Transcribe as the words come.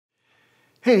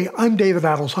Hey, I'm David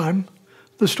Adelsheim.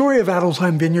 The story of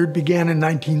Adelsheim Vineyard began in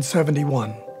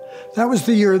 1971. That was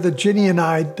the year that Ginny and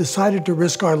I decided to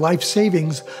risk our life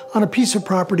savings on a piece of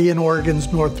property in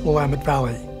Oregon's North Willamette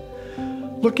Valley.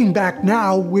 Looking back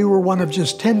now, we were one of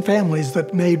just 10 families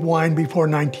that made wine before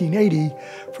 1980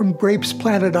 from grapes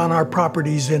planted on our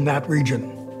properties in that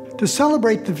region. To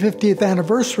celebrate the 50th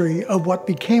anniversary of what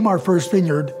became our first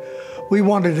vineyard, we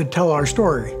wanted to tell our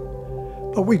story.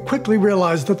 But we quickly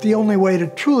realized that the only way to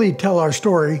truly tell our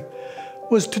story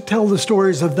was to tell the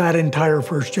stories of that entire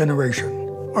first generation.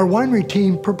 Our winery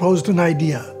team proposed an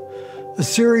idea, a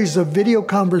series of video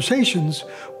conversations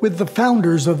with the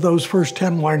founders of those first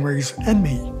 10 wineries and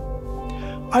me.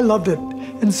 I loved it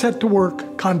and set to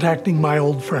work contacting my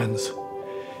old friends.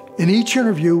 In each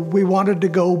interview, we wanted to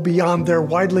go beyond their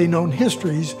widely known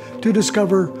histories to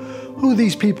discover who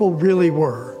these people really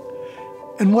were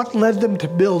and what led them to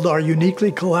build our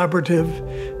uniquely collaborative,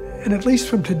 and at least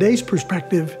from today's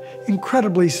perspective,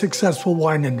 incredibly successful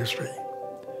wine industry.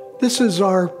 This is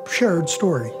our shared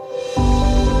story.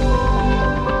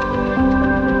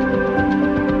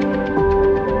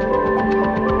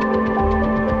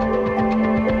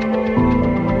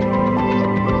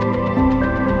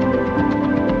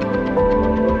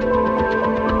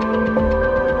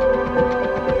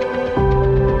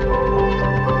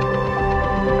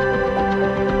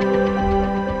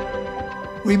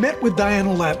 We met with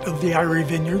Diana Lett of the Eyrie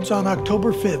Vineyards on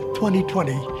October 5th,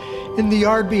 2020, in the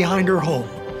yard behind her home,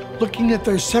 looking at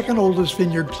their second oldest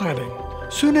vineyard planting.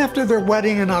 Soon after their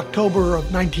wedding in October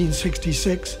of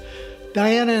 1966,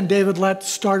 Diana and David Lett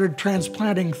started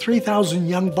transplanting 3,000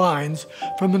 young vines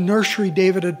from a nursery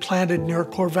David had planted near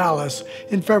Corvallis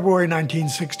in February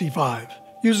 1965,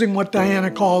 using what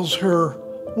Diana calls her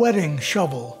wedding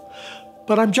shovel.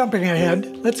 But I'm jumping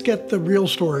ahead. Let's get the real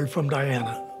story from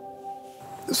Diana.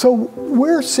 So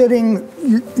we're sitting,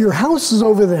 your house is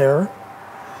over there,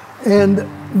 and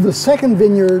the second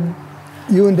vineyard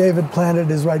you and David planted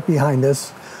is right behind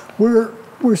us. We're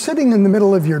sitting in the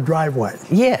middle of your driveway.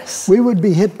 Yes. We would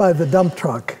be hit by the dump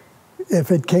truck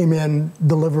if it came in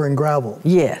delivering gravel.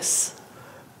 Yes.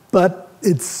 But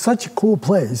it's such a cool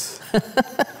place.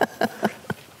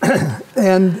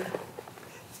 and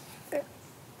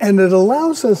it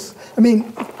allows us, I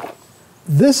mean,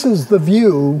 this is the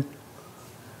view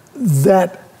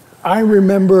that I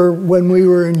remember when we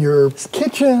were in your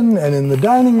kitchen and in the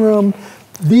dining room.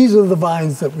 These are the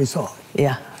vines that we saw.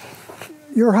 Yeah.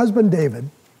 Your husband,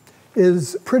 David,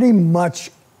 is pretty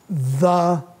much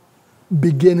the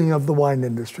beginning of the wine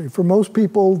industry. For most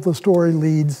people, the story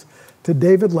leads to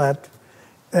David Lett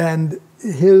and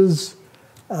his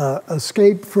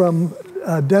escape from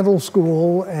dental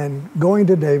school and going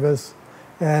to Davis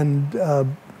and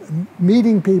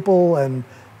meeting people and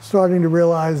starting to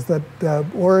realize that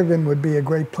Oregon would be a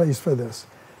great place for this.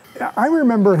 I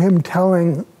remember him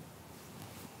telling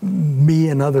me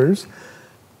and others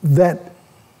that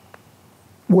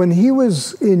when he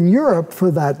was in Europe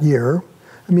for that year,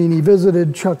 I mean, he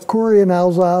visited Chuck Curry in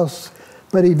Alsace,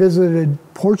 but he visited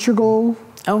Portugal.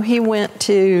 Oh, he went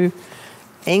to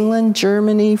England,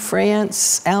 Germany,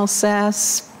 France,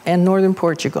 Alsace, and northern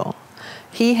Portugal.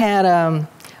 He had a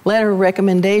letter of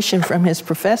recommendation from his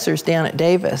professors down at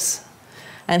Davis,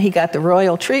 and he got the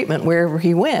royal treatment wherever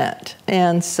he went.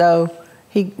 And so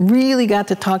he really got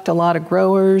to talk to a lot of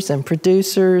growers and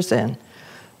producers and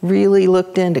really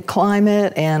looked into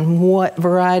climate and what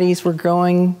varieties were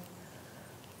growing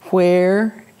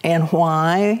where and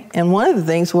why. And one of the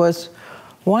things was,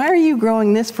 why are you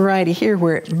growing this variety here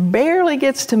where it barely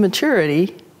gets to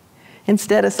maturity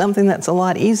instead of something that's a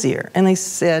lot easier? And they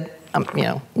said,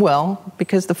 well,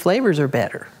 because the flavors are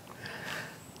better.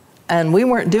 And we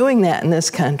weren't doing that in this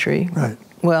country. Right.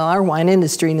 Well, our wine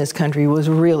industry in this country was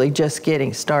really just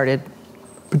getting started.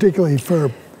 Particularly for...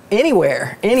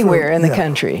 Anywhere in the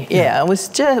country. Yeah, it was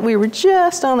just, we were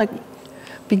just on the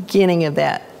beginning of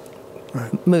that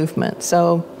movement.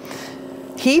 So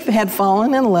he had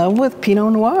fallen in love with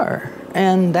Pinot Noir,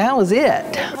 and that was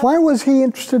it. Why was he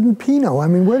interested in Pinot? I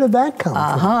mean, where did that come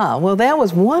from? Well, that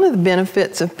was one of the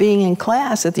benefits of being in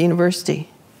class at the University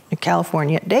of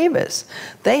California at Davis.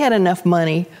 They had enough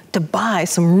money to buy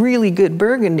some really good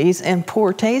Burgundies and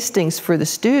pour tastings for the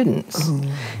students.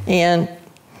 And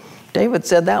David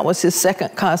said that was his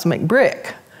second cosmic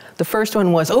brick. The first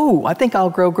one was, oh, I think I'll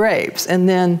grow grapes. And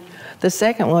then the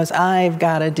second was, I've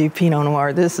got to do Pinot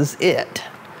Noir. This is it.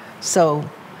 So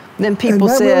then people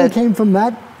said... And that really came from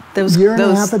that year and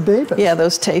a half at Davis. Yeah,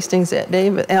 those tastings at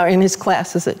Davis, or in his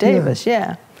classes at Davis,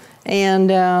 yeah.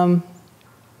 And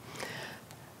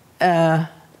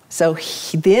so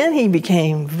then he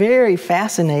became very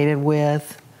fascinated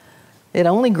with they're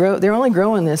only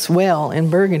growing this well in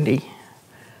Burgundy.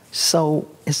 So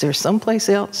is there someplace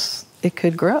else it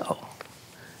could grow?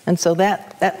 And so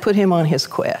that put him on his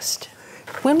quest.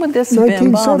 When would this have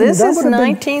been bottled? This is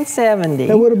 1970.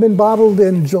 It would have been bottled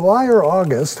in July or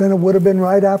August, and it would have been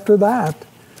right after that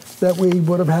we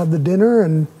would have had the dinner,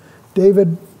 and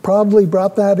David probably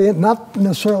brought that in, not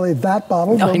necessarily that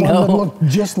bottle, but one that looked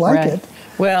just like it.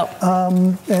 Well,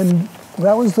 and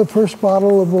that was the first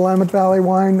bottle of the Willamette Valley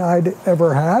wine I'd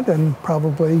ever had, and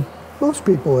probably most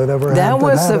people had ever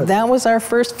had. That was our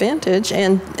first vintage,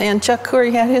 and Chuck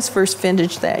Corey had his first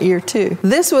vintage that year too.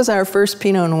 This was our first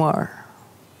Pinot Noir.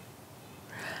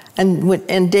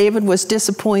 And David was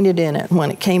disappointed in it when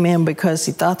it came in because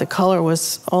he thought the color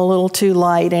was a little too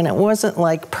light and it wasn't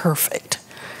like perfect.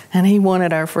 And he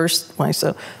wanted our first wine.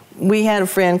 So we had a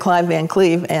friend, Clive Van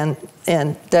Cleve, and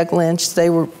Doug Lynch. They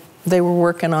were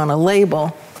working on a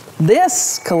label,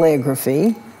 this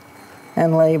calligraphy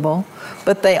and label,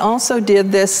 but they also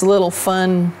did this little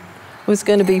fun. It was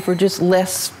going to be for just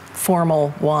less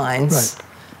formal wines. Right.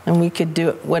 And we could do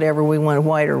it whatever we wanted,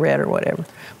 white or red or whatever.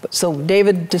 But so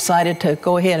David decided to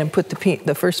go ahead and put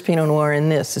the first Pinot Noir in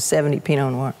this, the 70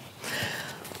 Pinot Noir.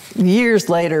 Years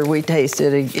later, we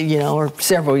tasted it, or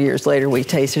several years later, we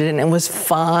tasted it, and it was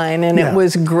fine, and it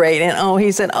was great. And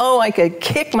he said, I could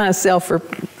kick myself for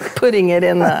putting it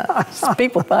in the,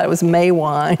 people thought it was May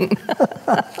wine.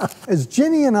 As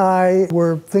Ginny and I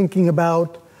were thinking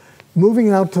about moving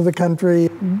out to the country,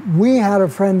 we had a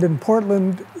friend in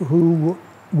Portland who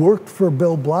worked for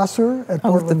Bill Blosser at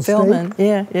Portland State.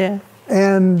 Yeah.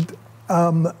 And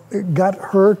got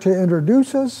her to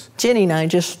introduce us. Ginny and I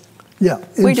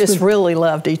we just really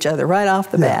loved each other right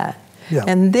off the bat. Yeah.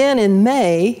 And then in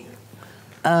May,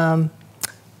 Bill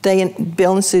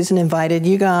and Susan invited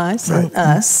you guys and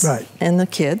us and the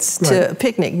kids to a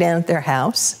picnic down at their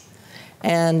house.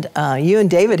 And you and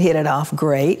David hit it off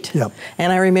great. Yep.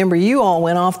 And I remember you all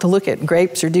went off to look at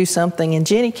grapes or do something, and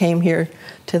Ginny came here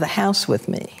to the house with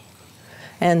me.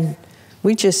 And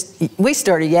we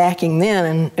started yakking then,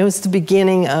 and it was the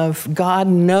beginning of God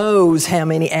knows how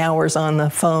many hours on the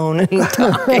phone and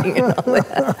talking and all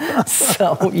that.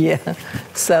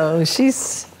 So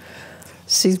she's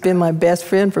been my best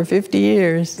friend for 50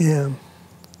 years. Yeah.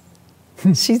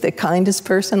 She's the kindest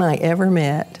person I ever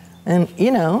met. And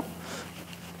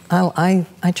I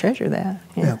treasure that.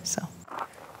 Yeah. So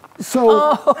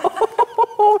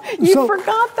you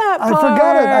forgot that part.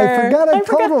 I forgot it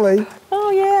totally.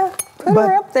 Oh yeah, put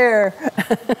her up there.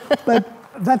 But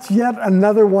that's yet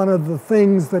another one of the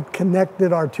things that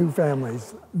connected our two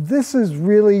families. This is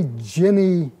really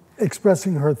Ginny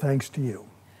expressing her thanks to you.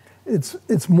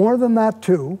 It's more than that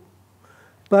too,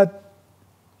 but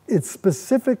it's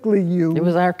specifically you. It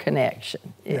was our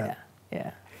connection. Yeah.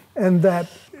 And that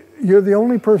you're the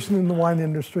only person in the wine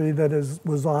industry that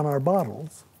was on our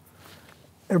bottles.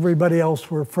 Everybody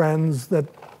else were friends,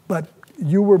 but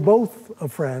you were both a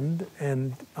friend,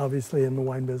 and obviously in the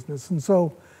wine business. And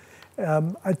so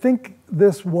I think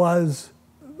this was,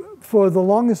 for the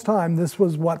longest time, this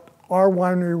was what our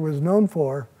winery was known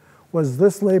for, was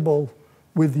this label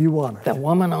with you on it. The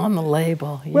woman on the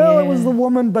label, Well, it was the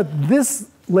woman, but this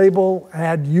label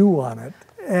had you on it.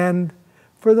 And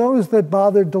for those that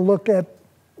bothered to look at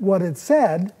what it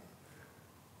said,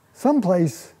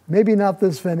 someplace, maybe not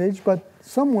this vintage, but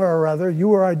somewhere or other, you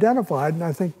were identified, and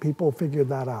I think people figured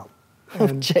that out.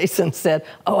 And Jason said,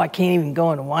 I can't even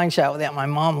go in a wine shop without my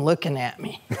mom looking at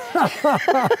me.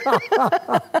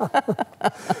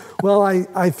 Well,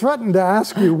 I threatened to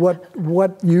ask you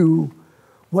what you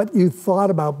thought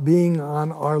about being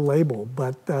on our label,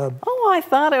 but... I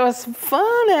thought it was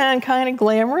fun and kind of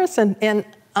glamorous, and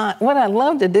what I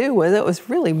loved to do with it was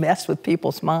really mess with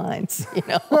people's minds,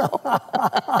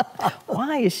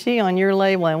 Why is she on your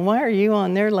label and why are you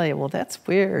on their label? That's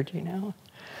weird,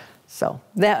 So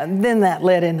that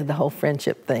led into the whole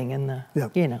friendship thing and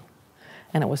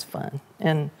and it was fun.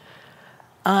 And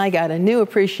I got a new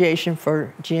appreciation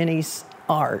for Ginny's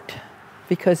art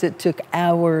because it took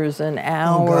hours and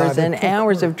hours and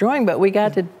hours of drawing, but we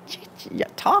got to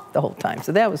talk the whole time,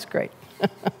 so that was great.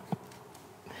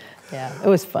 Yeah, it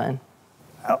was fun.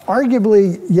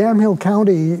 Arguably, Yamhill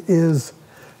County is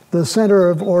the center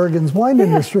of Oregon's wine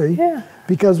industry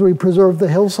because we preserve the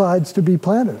hillsides to be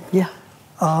planted. Yeah.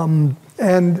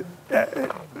 And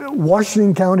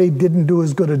Washington County didn't do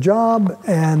as good a job,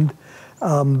 and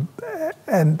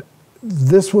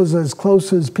this was as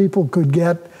close as people could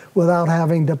get without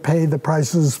having to pay the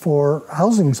prices for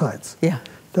housing sites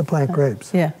to plant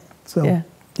grapes. Yeah. So,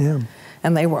 yeah.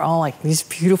 And they were all like these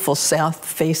beautiful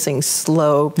south-facing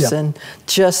slopes and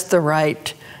just the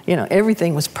right,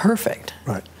 everything was perfect.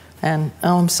 Right. And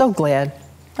I'm so glad.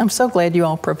 I'm so glad you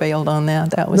all prevailed on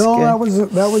that. That was good. No,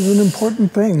 that was an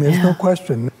important thing. There's no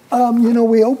question. You know,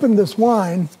 we opened this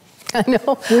wine. I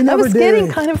know. We never I was getting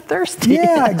kind of thirsty.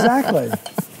 Yeah, exactly. I was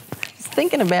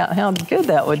thinking about how good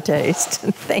that would taste.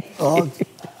 Thank you.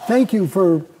 Thank you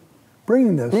for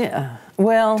bringing this. Yeah.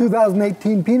 Well,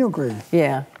 2018 Pinot Gris.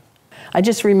 Yeah. I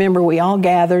just remember we all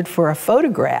gathered for a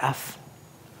photograph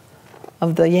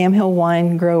of the Yamhill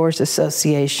Wine Growers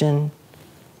Association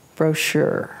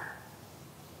brochure.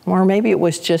 Or maybe it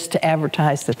was just to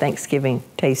advertise the Thanksgiving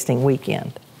tasting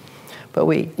weekend. But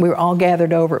we were all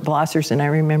gathered over at Blosser's, and I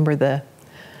remember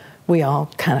we all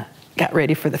kind of got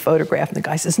ready for the photograph, and the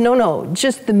guy says, no,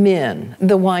 just the men,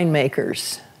 the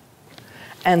winemakers.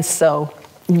 And so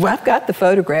I've got the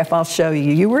photograph. I'll show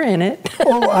you. You were in it.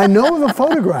 Oh, I know the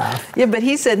photograph. Yeah, but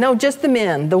he said, no, just the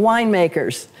men, the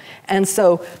winemakers. And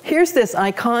so here's this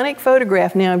iconic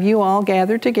photograph now of you all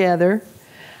gathered together,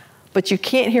 but you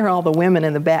can't hear all the women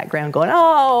in the background going,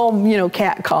 oh, you know,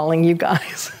 catcalling you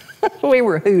guys. We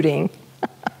were hooting.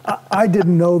 I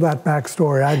didn't know that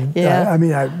backstory. I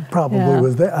mean, I probably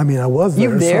was there. I mean, I was there. You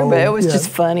were there, but it was just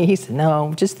funny. He said,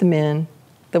 no, just the men,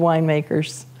 the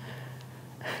winemakers.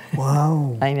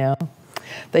 Wow. I know.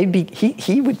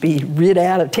 He would be rid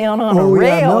out of town on a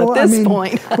rail at this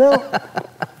point. Well,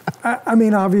 I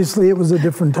mean, obviously it was a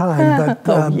different time,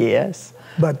 but yes.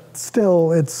 But still,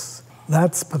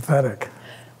 that's pathetic.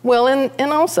 Well,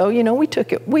 and also, you know, we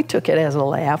took it as a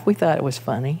laugh. We thought it was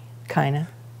funny, kind of.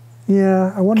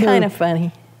 Yeah, I wonder. Kind of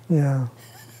funny. Yeah.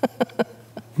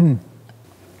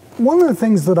 One of the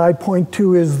things that I point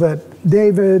to is that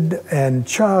David and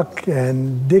Chuck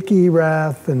and Dick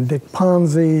Erath and Dick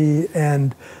Ponzi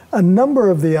and a number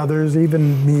of the others,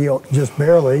 even me just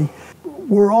barely,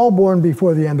 were all born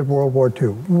before the end of World War II.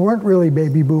 We weren't really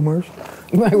baby boomers.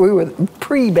 We were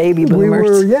pre-baby boomers. We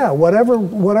were, yeah,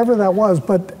 whatever that was.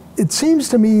 But it seems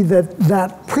to me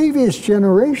that previous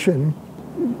generation,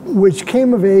 which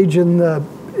came of age in the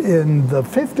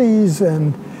 50s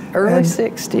and early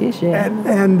 60s, yeah.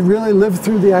 And really lived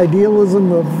through the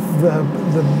idealism of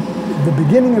the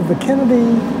beginning of the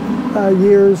Kennedy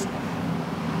years,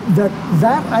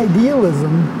 that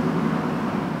idealism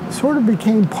sort of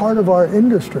became part of our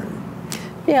industry.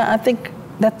 Yeah, I think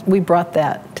that we brought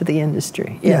that to the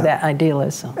industry, that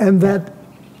idealism. And that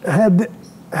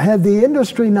had the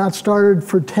industry not started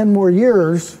for 10 more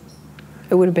years,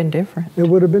 it would have been different. It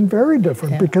would have been very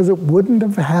different because it wouldn't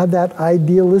have had that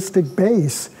idealistic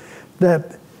base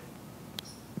that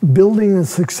building a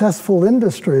successful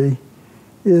industry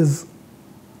is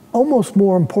almost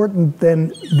more important than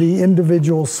the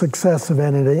individual success of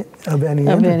any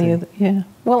entity. Yeah.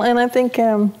 Well, and I think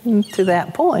to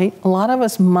that point, a lot of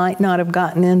us might not have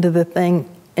gotten into the thing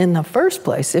in the first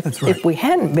place if we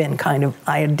hadn't been kind of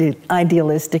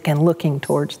idealistic and looking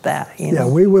towards that. You know?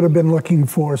 We would have been looking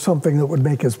for something that would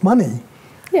make us money.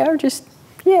 Yeah, or just,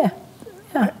 yeah.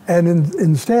 And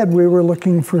instead, we were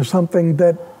looking for something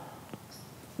that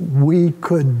we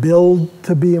could build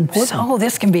to be important. So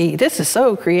this is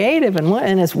so creative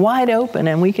and it's wide open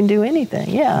and we can do anything.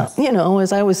 Yeah. You know,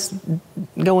 as I was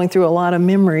going through a lot of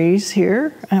memories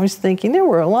here, I was thinking there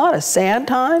were a lot of sad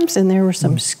times and there were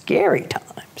some scary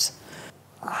times.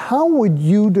 How would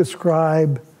you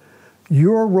describe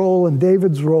your role and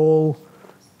David's role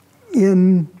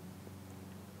in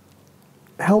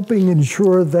helping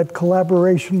ensure that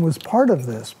collaboration was part of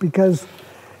this? Because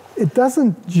it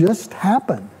doesn't just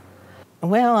happen.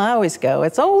 Well, I always go,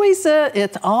 it's always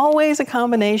a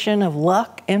combination of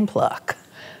luck and pluck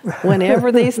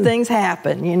whenever these things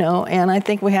happen, you know. And I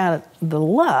think the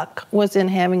luck was in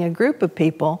having a group of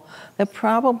people that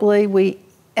probably we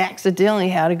accidentally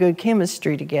had a good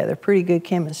chemistry together, pretty good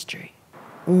chemistry.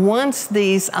 Once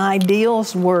these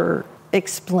ideals were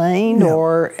explained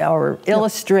or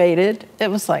illustrated,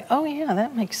 it was like, oh yeah,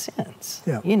 that makes sense,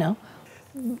 you know.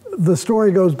 The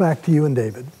story goes back to you and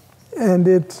David, and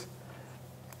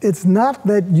it's not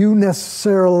that you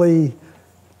necessarily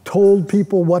told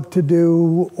people what to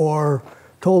do or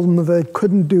told them that they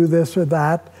couldn't do this or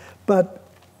that, but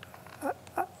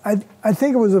I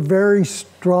think it was a very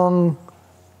strong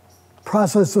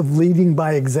process of leading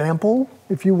by example,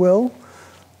 if you will,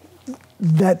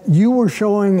 that you were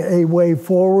showing a way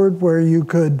forward where you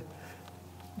could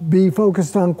be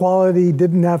focused on quality,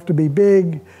 didn't have to be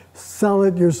big, sell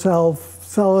it yourself,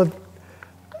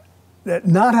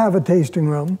 not have a tasting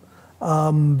room,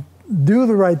 do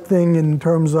the right thing in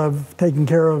terms of taking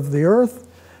care of the earth,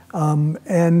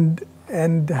 and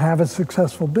have a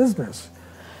successful business.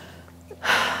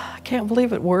 I can't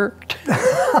believe it worked.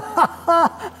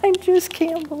 I just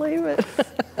can't believe it.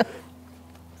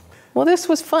 Well, this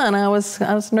was fun. I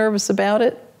was nervous about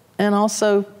it, and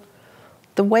also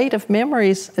the weight of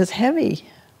memories is heavy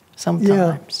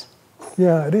sometimes.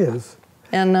 Yeah, it is.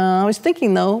 And I was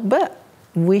thinking, though, but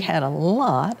we had a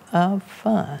lot of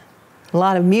fun. A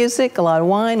lot of music, a lot of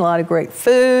wine, a lot of great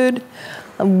food,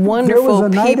 wonderful people. There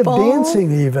was a night of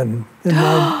dancing even.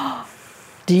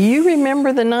 Do you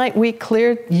remember the night we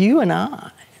cleared, you and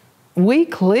I, we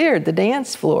cleared the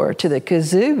dance floor to the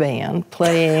kazoo band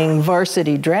playing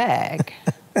Varsity Drag.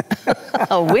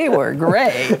 We were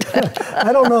great.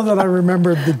 I don't know that I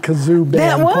remembered the kazoo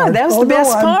band. That was the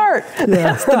best part. Yeah.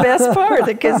 That's the best part,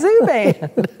 the kazoo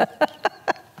band.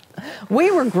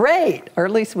 We were great, or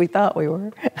at least we thought we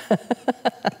were.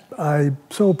 I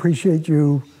so appreciate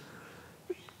you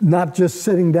not just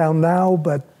sitting down now,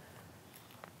 but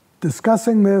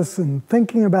discussing this and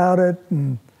thinking about it.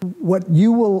 And what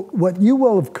you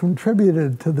will have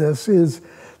contributed to this is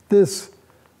the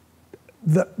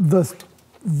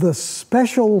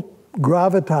special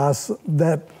gravitas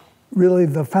that really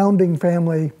the founding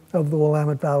family of the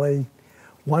Willamette Valley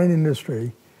wine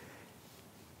industry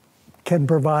can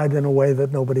provide in a way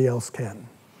that nobody else can.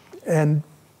 And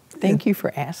thank you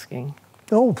for asking.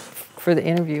 Oh, for the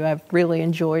interview. I've really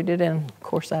enjoyed it, and of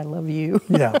course I love you.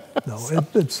 Yeah, no,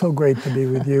 it's so great to be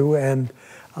with you, and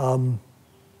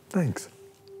thanks.